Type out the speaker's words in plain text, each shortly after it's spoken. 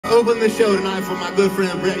Open the show tonight for my good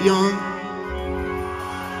friend Brett Young.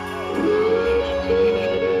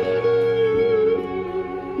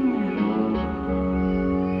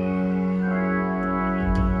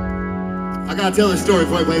 I gotta tell this story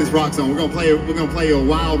before I play this rock song. We're gonna play a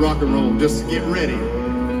wild rock and roll. Just get ready.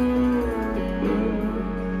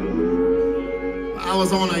 I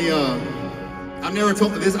was on I've never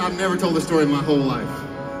told this story in my whole life.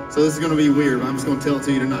 So this is gonna be weird, but I'm just gonna tell it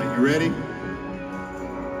to you tonight. You ready?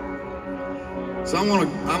 So I'm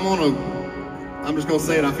just gonna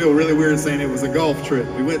say it. I feel really weird saying it was a golf trip.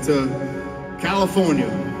 We went to California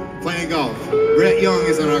playing golf. Brett Young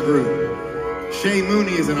is in our group. Shay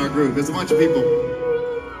Mooney is in our group. There's a bunch of people.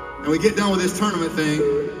 And we get done with this tournament thing.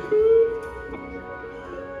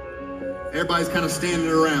 Everybody's kind of standing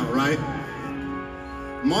around, right?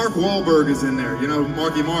 Mark Wahlberg is in there. You know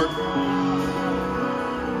Marky Mark?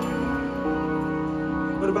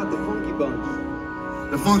 What about the Funky Bunch?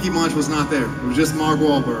 The Funky Bunch was not there. It was just Mark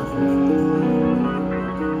Wahlberg.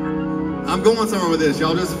 I'm going somewhere with this.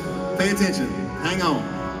 Y'all just pay attention. Hang on.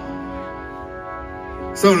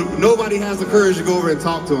 So nobody has the courage to go over and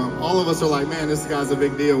talk to him. All of us are like, man, this guy's a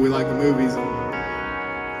big deal. We like the movies.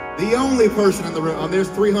 The only person in the room, there's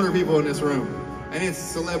 300 people in this room. And it's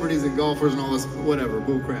celebrities and golfers and all this, whatever,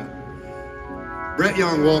 bull crap. Brett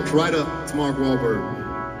Young walks right up to Mark Wahlberg.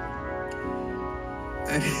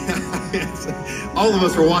 And all of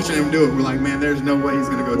us are watching him do it. We're like, man, there's no way he's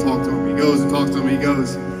gonna go talk to him. He goes and talks to him. He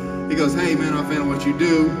goes, hey man, I'm a fan of what you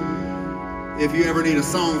do. If you ever need a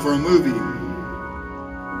song for a movie.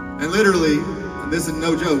 And literally, this is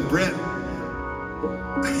no joke, Brett,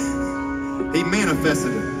 he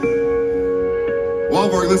manifested it.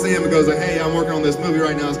 Wahlberg looks at him and goes like, hey, I'm working on this movie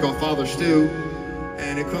right now. It's called Father Stew.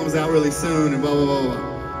 And it comes out really soon and blah, blah, blah,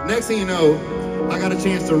 blah. Next thing you know, I got a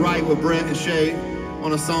chance to write with Brett and Shay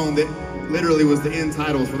on a song that literally was the end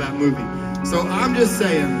titles for that movie. So I'm just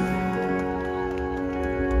saying,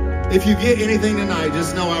 if you get anything tonight,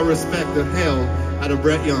 just know I respect the hell out of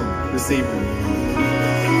Brett Young this evening.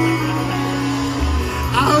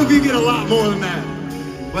 I hope you get a lot more than that.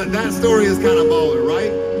 But that story is kind of baller,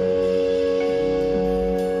 right?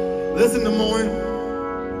 Listen to more.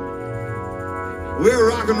 We're a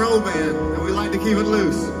rock and roll band, and we like to keep it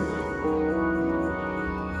loose.